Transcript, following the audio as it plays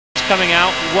coming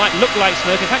out, looked like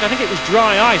smoke. In fact, I think it was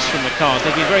dry ice from the cars.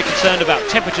 They've been very concerned about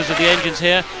temperatures of the engines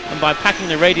here, and by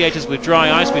packing the radiators with dry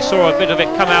ice, we saw a bit of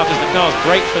it come out as the cars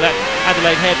braked for that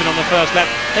Adelaide hairpin on the first lap.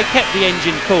 They kept the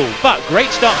engine cool. But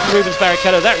great start from Rubens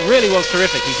Barrichello. That really was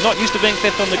terrific. He's not used to being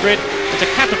fifth on the grid, and to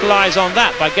capitalise on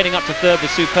that by getting up to third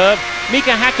was superb.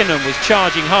 Mika Hakkinen was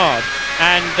charging hard,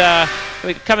 and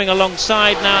coming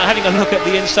alongside now, having a look at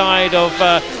the inside of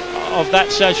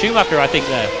that Schumacher, I think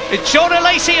there. It's Sean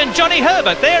Alesi and Johnny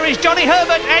Herbert. There is Johnny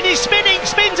Herbert, and he's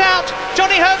spins out.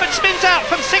 Johnny Herbert spins out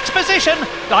from sixth position.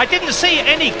 I didn't see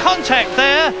any contact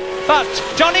there, but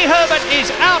Johnny Herbert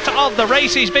is out of the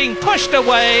race. He's being pushed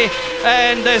away,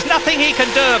 and there's nothing he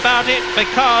can do about it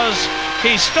because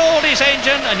he's stalled his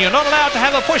engine, and you're not allowed to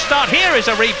have a push start. Here is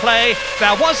a replay.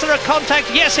 Now, was there a contact?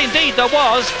 Yes, indeed, there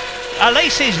was.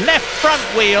 Alesi's left front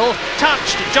wheel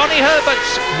touched Johnny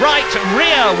Herbert's right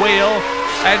rear wheel,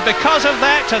 and because of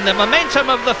that and the momentum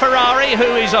of the Ferrari,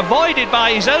 who is avoided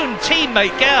by his own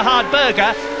teammate Gerhard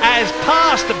Berger, as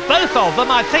past both of them,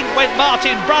 I think, went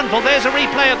Martin Brundle. There's a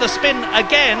replay of the spin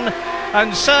again, and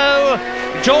so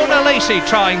Sean Alesi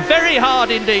trying very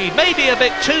hard indeed, maybe a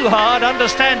bit too hard,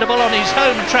 understandable, on his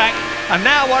home track. And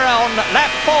now we're on lap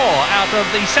 4 out of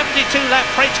the 72-lap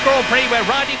French Grand Prix. We're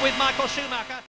riding with Michael Schumacher.